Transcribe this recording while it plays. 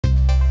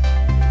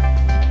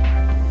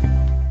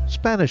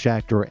Spanish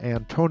actor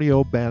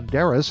Antonio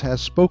Banderas has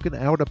spoken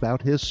out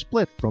about his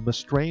split from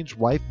estranged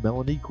wife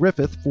Melanie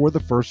Griffith for the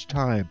first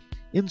time,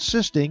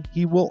 insisting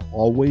he will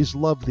always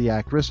love the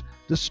actress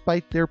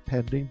despite their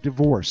pending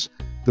divorce.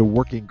 The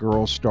Working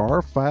Girl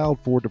star filed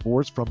for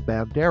divorce from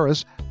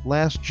Banderas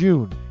last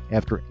June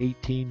after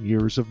 18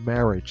 years of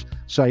marriage,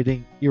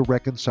 citing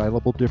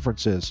irreconcilable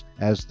differences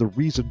as the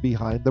reason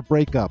behind the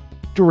breakup.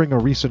 During a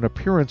recent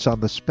appearance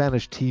on the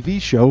Spanish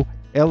TV show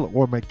El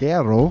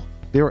Hormiguero,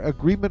 their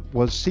agreement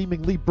was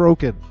seemingly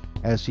broken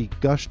as he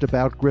gushed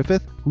about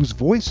Griffith, whose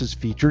voice is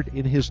featured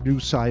in his new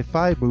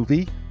sci-fi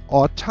movie,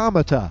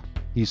 Automata.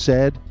 He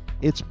said,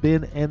 "It's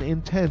been an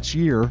intense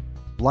year.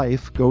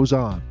 Life goes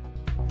on."